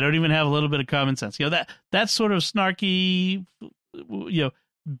 sometimes they don't even have a little bit of common sense. You know, that sort of snarky, you know,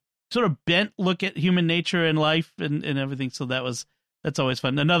 sort of bent look at human nature and life and everything. So that's always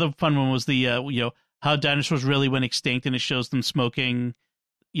fun. Another fun one was the you know, how dinosaurs really went extinct, and it shows them smoking.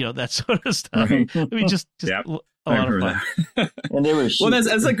 You know, that sort of stuff. Right. I mean, just yep. a lot of fun. And they were well,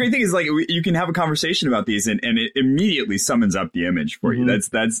 that's the great thing is like you can have a conversation about these and it immediately summons up the image for you.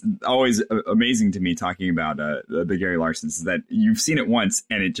 That's always amazing to me talking about the Gary Larsons, is that you've seen it once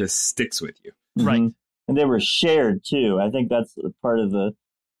and it just sticks with you. Right. And they were shared too. I think that's part of the,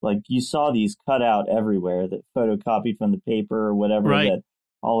 like, you saw these cut out everywhere, that photocopied from the paper or whatever, that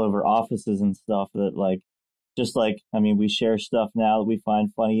all over offices and stuff, that like, just like, I mean, we share stuff now that we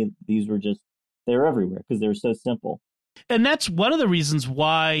find funny. These were just, they're everywhere because they're so simple. And that's one of the reasons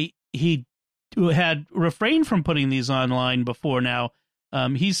why he had refrained from putting these online before now.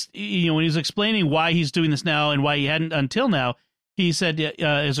 He's, you know, when he was explaining why he's doing this now and why he hadn't until now, he said,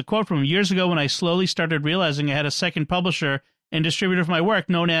 as a quote from him, "Years ago when I slowly started realizing I had a second publisher and distributor for my work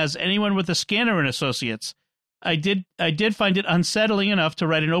known as Anyone with a Scanner and Associates, I did find it unsettling enough to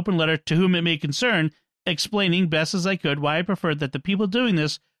write an open letter to whom it may concern, explaining best as I could why I preferred that the people doing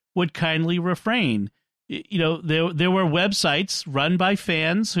this would kindly refrain." You know, there were websites run by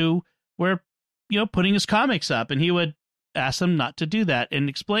fans who were, you know, putting his comics up, and he would ask them not to do that and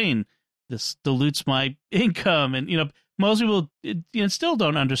explain, "This dilutes my income." And, you know, most people, you know, still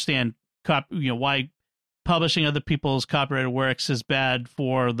don't understand, you know, why publishing other people's copyrighted works is bad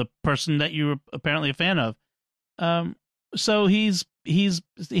for the person that you're apparently a fan of. So he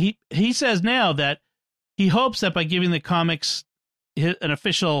says now that he hopes that by giving the comics an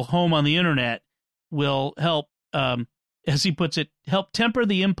official home on the internet will help, as he puts it, help temper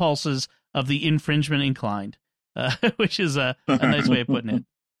the impulses of the infringement inclined, which is a nice way of putting it.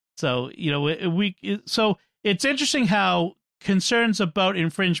 So, you know, so it's interesting how concerns about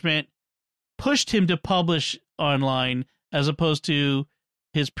infringement pushed him to publish online as opposed to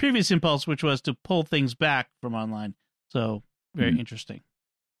his previous impulse, which was to pull things back from online. So very interesting.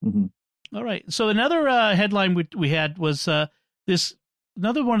 Mm-hmm. All right. So another headline we had was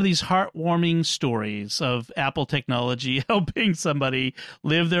another one of these heartwarming stories of Apple technology helping somebody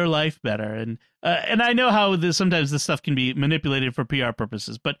live their life better. And I know how sometimes this stuff can be manipulated for PR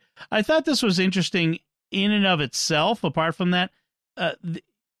purposes, but I thought this was interesting in and of itself. Apart from that,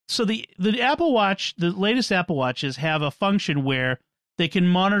 so the Apple Watch, the latest Apple Watches have a function where they can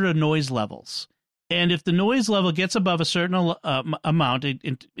monitor noise levels. And if the noise level gets above a certain amount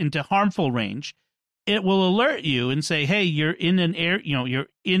into harmful range, it will alert you and say, "Hey, you're in you're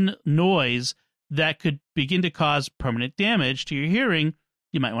in noise that could begin to cause permanent damage to your hearing.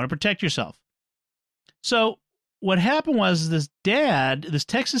 You might want to protect yourself." So what happened was this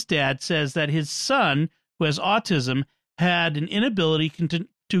Texas dad says that his son, who has autism, had an inability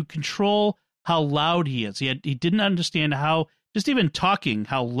to control how loud he is. He didn't understand how, just even talking,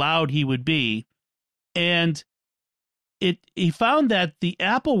 how loud he would be. And he found that the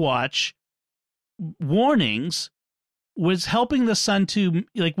Apple Watch warnings was helping the son to,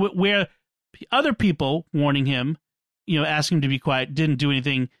 like, where other people warning him, you know, asking him to be quiet, didn't do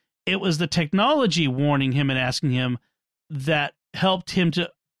anything. It was the technology warning him and asking him that helped him to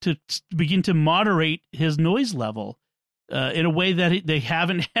begin to moderate his noise level in a way that they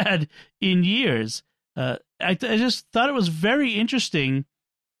haven't had in years. I just thought it was very interesting,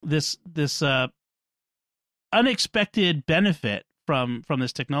 this unexpected benefit from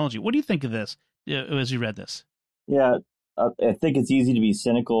this technology. What do you think of this as you read this? Yeah, I think it's easy to be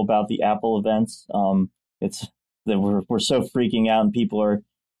cynical about the Apple events. It's that we're so freaking out and people are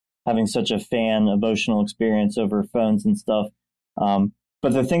having such a fan emotional experience over phones and stuff.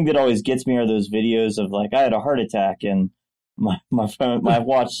 But the thing that always gets me are those videos of like, I had a heart attack and my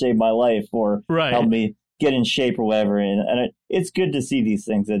watch saved my life or helped me get in shape or whatever. And it's good to see these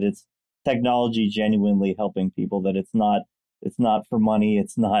things, that it's technology genuinely helping people, that it's not for money.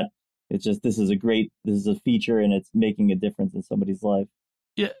 It's just, this is a feature and it's making a difference in somebody's life.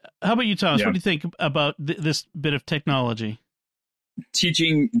 Yeah. How about you, Thomas? What do you think about this bit of technology?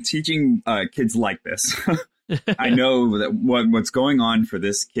 Teaching kids like this. I know that what's going on for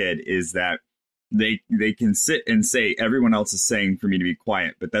this kid is that they can sit and say everyone else is saying for me to be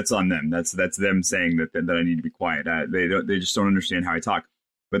quiet, but that's on them. That's them saying that I need to be quiet. They just don't understand how I talk.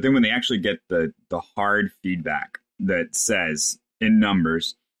 But then when they actually get the hard feedback that says in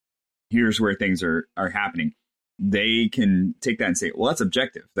numbers, here's where things are happening, they can take that and say, well, that's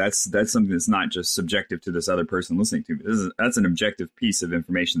objective. That's something that's not just subjective to this other person listening to me. That's an objective piece of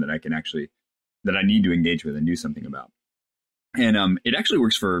information that I need to engage with and do something about. And it actually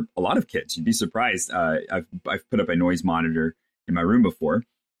works for a lot of kids. You'd be surprised. I've put up a noise monitor in my room before,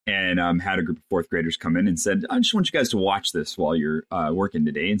 and had a group of fourth graders come in and said, I just want you guys to watch this while you're working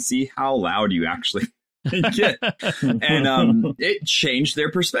today and see how loud you actually get. And it changed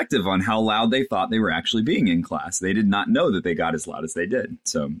their perspective on how loud they thought they were actually being in class. They did not know that they got as loud as they did.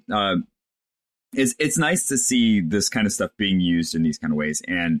 So it's nice to see this kind of stuff being used in these kind of ways.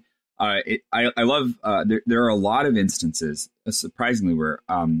 And I love there are a lot of instances, surprisingly, where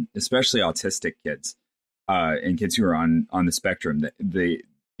especially autistic kids and kids who are on the spectrum, that the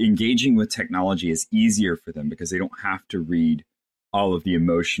engaging with technology is easier for them because they don't have to read all of the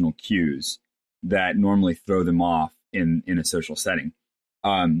emotional cues that normally throw them off in a social setting.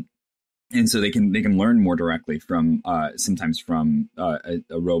 And so they can learn more directly from sometimes from a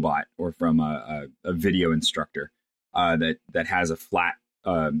robot or from a video instructor that has a flat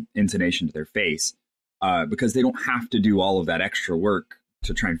intonation to their face because they don't have to do all of that extra work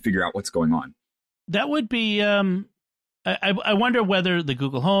to try and figure out what's going on. That would be I wonder whether the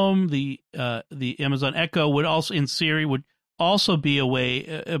Google Home, the Amazon Echo would also, in Siri, would also be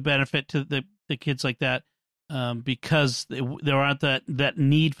a benefit to the kids like that, because there aren't that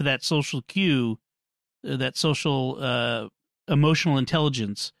need for that social cue, that social emotional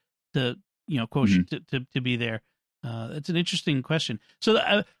intelligence quotient to be there. It's an interesting question.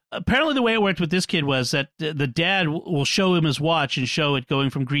 So apparently the way it worked with this kid was that the dad will show him his watch and show it going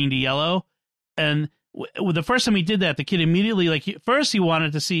from green to yellow. And the first time he did that, the kid immediately, first he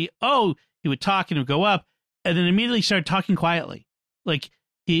wanted to see, he would talk and it would go up, and then immediately started talking quietly. It's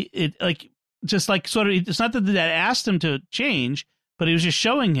not that the dad asked him to change, but he was just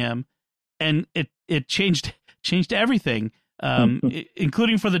showing him, and it changed everything.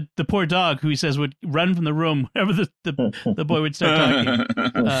 Including for the poor dog, who he says would run from the room whenever the boy would start talking.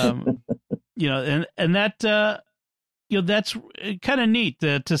 And that that's kind of neat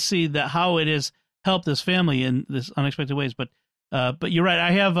to see that how it has helped this family in this unexpected ways. But you're right.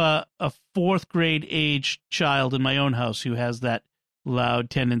 I have a fourth grade age child in my own house who has that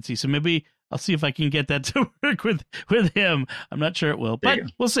loud tendency. So maybe I'll see if I can get that to work with him. I'm not sure it will, but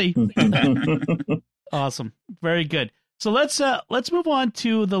we'll see. Awesome. Very good. So let's move on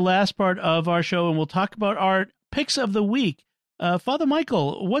to the last part of our show, and we'll talk about our picks of the week. Father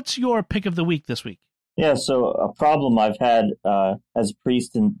Michael, what's your pick of the week this week? Yeah, so a problem I've had as a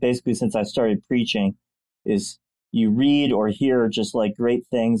priest, and basically since I started preaching, is you read or hear just like great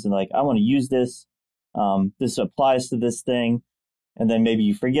things and like, I want to use this. This applies to this thing. And then maybe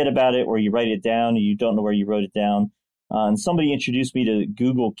you forget about it or you write it down and you don't know where you wrote it down. And somebody introduced me to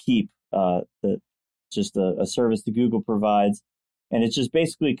Google Keep, just a service that Google provides. And it's just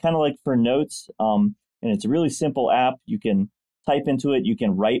basically kind of like for notes. And it's a really simple app. You can type into it. You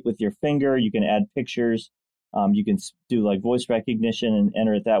can write with your finger. You can add pictures. You can do like voice recognition and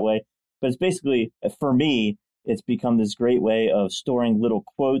enter it that way. But it's basically, for me, it's become this great way of storing little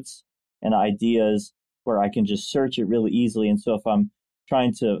quotes and ideas where I can just search it really easily. And so if I'm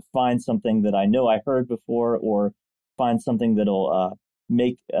trying to find something that I know I heard before or find something that'll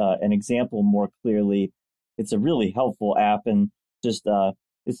make an example more clearly, it's a really helpful app, and just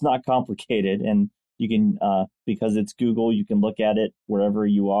it's not complicated. And you can, because it's Google, you can look at it wherever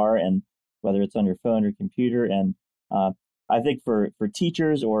you are, and whether it's on your phone or computer. And I think for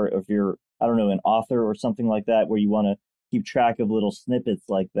teachers, or if you're, I don't know, an author or something like that, where you want to keep track of little snippets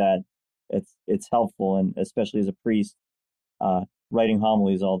like that, it's helpful. And especially as a priest, writing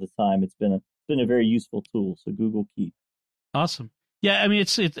homilies all the time, it's been a very useful tool. So Google Keep. Awesome. Yeah, I mean,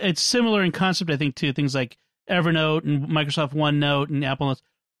 it's similar in concept, I think, to things like Evernote and Microsoft OneNote and Apple Notes.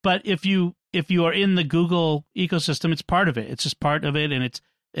 But if you are in the Google ecosystem, it's part of it. It's just part of it, and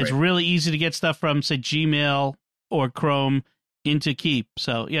it's really easy to get stuff from, say, Gmail or Chrome into Keep.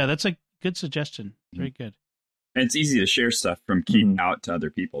 So yeah, that's a good suggestion. Very good. And it's easy to share stuff from Keep out to other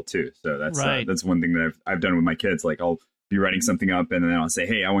people too. So that's that's one thing that I've done with my kids. Like I'll be writing something up, and then I'll say,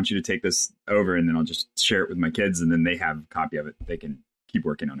 "Hey, I want you to take this over," and then I'll just share it with my kids, and then they have a copy of it. They can keep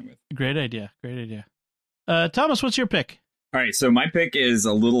working on it with. Great idea. Great idea. Thomas, what's your pick? All right, so my pick is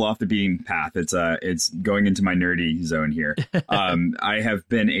a little off the beaten path. It's going into my nerdy zone here. I have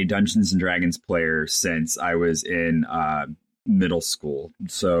been a Dungeons and Dragons player since I was in middle school.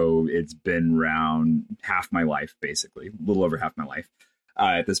 So it's been around half my life, basically, a little over half my life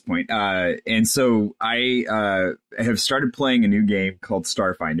at this point. And so I have started playing a new game called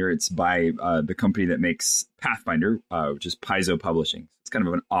Starfinder. It's by the company that makes Pathfinder, which is Paizo Publishing. It's kind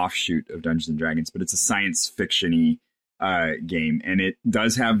of an offshoot of Dungeons and Dragons, but it's a science fiction-y game. And it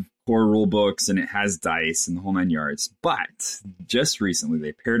does have core rule books and it has dice and the whole 9 yards. But just recently,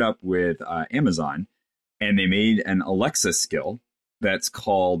 they paired up with Amazon. And they made an Alexa skill that's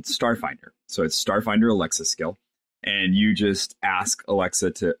called Starfinder. So it's Starfinder Alexa skill. And you just ask Alexa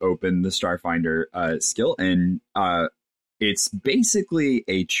to open the Starfinder skill. And it's basically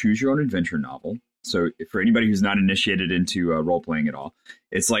a choose your own adventure novel. So for anybody who's not initiated into role playing at all,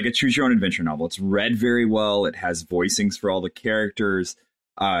 it's like a choose your own adventure novel. It's read very well. It has voicings for all the characters.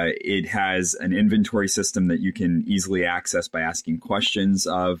 It has an inventory system that you can easily access by asking questions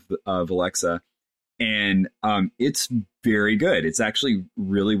of Alexa. And it's very good. It's actually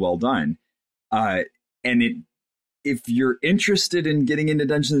really well done. And if you're interested in getting into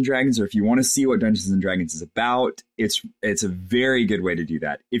Dungeons and Dragons, or if you want to see what Dungeons and Dragons is about, it's a very good way to do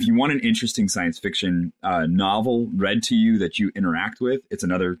that. If you want an interesting science fiction novel read to you that you interact with, it's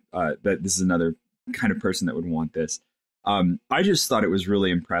another this is another kind of person that would want this. I just thought it was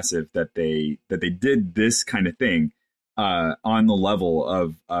really impressive that they did this kind of thing on the level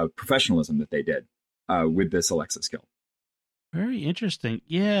of professionalism that they did. With this Alexa skill. Very interesting.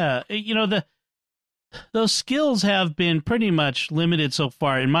 Yeah. Those skills have been pretty much limited so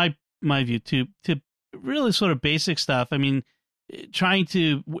far, in my view, to really sort of basic stuff. I mean, trying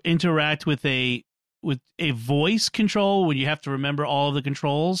to interact with a voice control when you have to remember all of the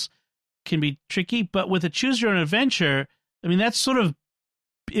controls can be tricky. But with a choose your own adventure, I mean, that's sort of,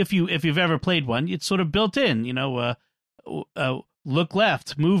 if you've ever played one, it's sort of built in, look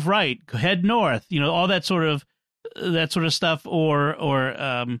left, move right, head north, all that sort of stuff,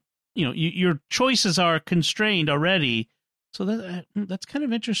 or your choices are constrained already. So that's kind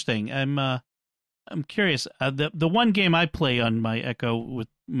of interesting. I'm curious. The one game I play on my Echo with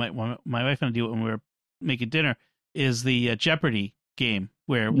my wife and I do it when we're making dinner is the Jeopardy game,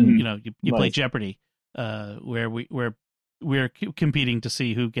 where you play Jeopardy, where we're competing to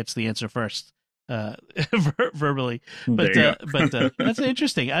see who gets the answer first. Verbally, but that's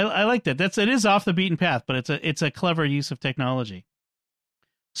interesting. I like that. It is off the beaten path, but it's a clever use of technology.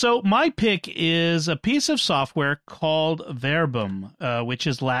 So my pick is a piece of software called Verbum, which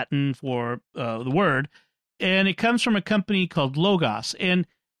is Latin for the word, and it comes from a company called Logos. And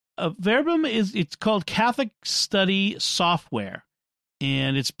Verbum it's called Catholic Study Software,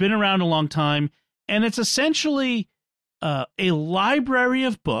 and it's been around a long time, and it's essentially a library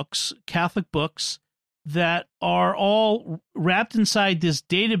of books, Catholic books, that are all wrapped inside this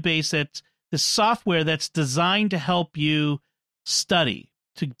database, this software that's designed to help you study,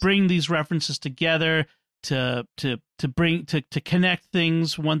 to bring these references together, to connect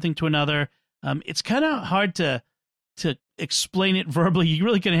things, one thing to another. It's kind of hard to explain it verbally. You're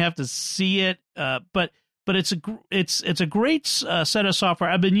really going to have to see it, but it's a great set of software.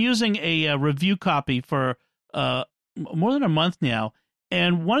 I've been using a review copy for more than a month now,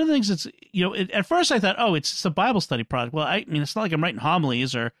 and one of the things that's at first I thought, it's just a Bible study product. Well, I mean, it's not like I'm writing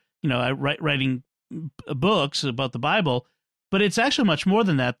homilies or writing books about the Bible, but it's actually much more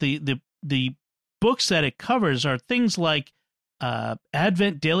than that. The books that it covers are things like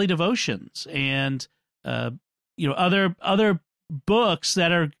Advent daily devotions and other books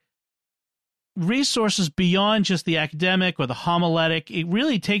that are resources beyond just the academic or the homiletic. It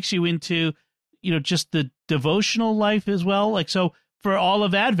really takes you into just the devotional life as well. Like, so for all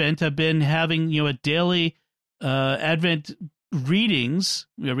of Advent, I've been having, a daily Advent readings.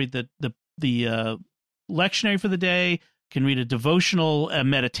 We read the lectionary for the day, can read a devotional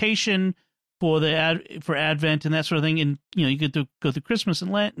meditation for Advent and that sort of thing. And, you get to go through Christmas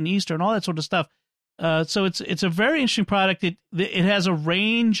and Lent and Easter and all that sort of stuff. So it's a very interesting product. It has a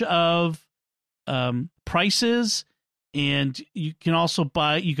range of prices, and you can also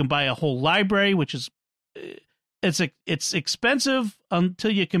buy a whole library, which is it's expensive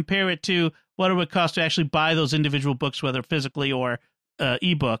until you compare it to what it would cost to actually buy those individual books, whether physically or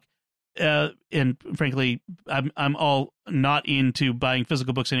ebook. And frankly, I'm all not into buying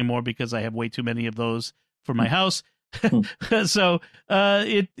physical books anymore because I have way too many of those for my house. So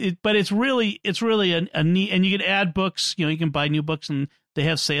but it's really a neat, and you can add books. You can buy new books, and they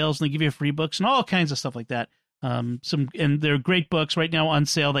have sales, and they give you free books and all kinds of stuff like that. And they're great books right now on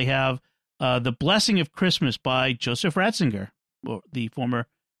sale. They have The Blessing of Christmas by Joseph Ratzinger, or the former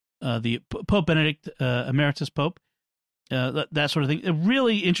the Pope Benedict Emeritus Pope. That sort of thing.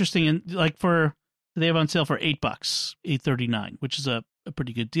 Really interesting, and they have on sale for $8, $8.39, which is a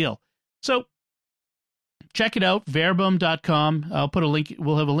pretty good deal. So check it out, verbum.com. I'll put a link.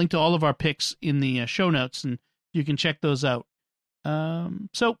 We'll have a link to all of our picks in the show notes, and you can check those out.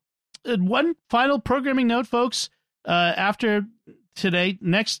 So one final programming note, folks. After today,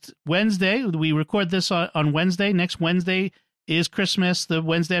 next Wednesday, we record this on Wednesday. Next Wednesday is Christmas. The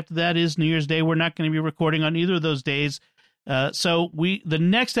Wednesday after that is New Year's Day. We're not going to be recording on either of those days. So the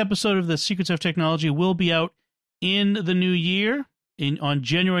next episode of the Secrets of Technology will be out in the new year on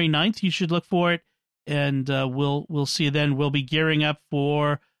January 9th. You should look for it, and we'll see you then. We'll be gearing up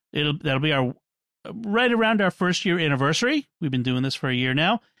for that'll be our right around our first year anniversary. We've been doing this for a year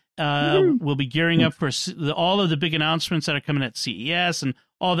now. We'll be gearing up for all of the big announcements that are coming at CES and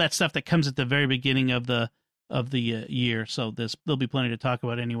all that stuff that comes at the very beginning of the year. So there'll be plenty to talk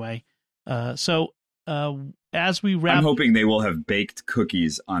about anyway. As we wrap, I'm hoping they will have baked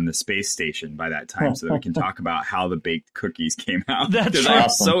cookies on the space station by that time, so that we can talk about how the baked cookies came out. That's right. I'm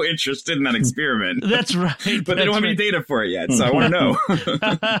so interested in that experiment. That's right. But they don't have any data for it yet, so I want to know.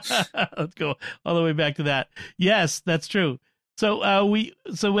 Let's go all the way back to that. Yes, that's true. So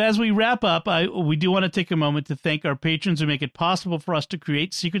as we wrap up, we do want to take a moment to thank our patrons who make it possible for us to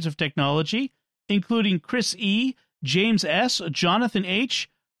create Secrets of Technology, including Chris E., James S., Jonathan H.,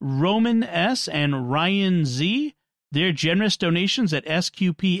 Roman S., and Ryan Z. Their generous donations at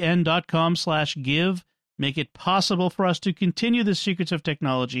sqpn.com/give make it possible for us to continue the Secrets of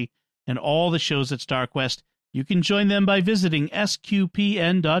Technology and all the shows at StarQuest. You can join them by visiting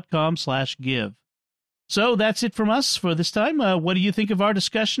sqpn.com/give. So that's it from us for this time. What do you think of our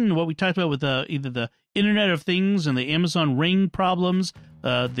discussion, what we talked about with either the Internet of Things and the Amazon Ring problems,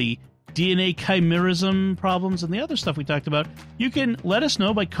 the DNA chimerism problems, and the other stuff we talked about? You can let us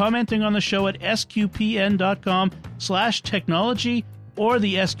know by commenting on the show at sqpn.com/technology or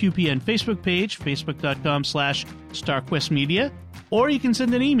the SQPN Facebook page, facebook.com/StarQuestMedia, or you can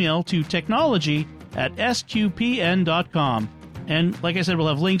send an email to technology@sqpn.com. And like I said, we'll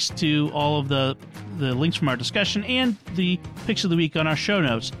have links to all of the links from our discussion and the picks of the week on our show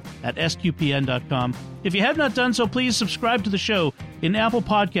notes at sqpn.com. If you have not done so, please subscribe to the show in Apple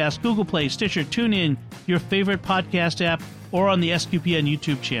Podcasts, Google Play, Stitcher, TuneIn, your favorite podcast app, or on the SQPN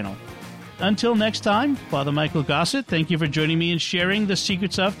YouTube channel. Until next time, Father Michael Gossett, thank you for joining me and sharing the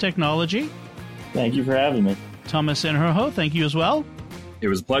Secrets of Technology. Thank you for having me. Thomas Senherho, thank you as well. It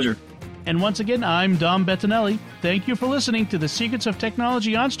was a pleasure. And once again, I'm Dom Bettinelli. Thank you for listening to the Secrets of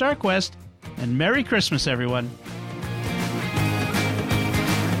Technology on StarQuest, and Merry Christmas, everyone.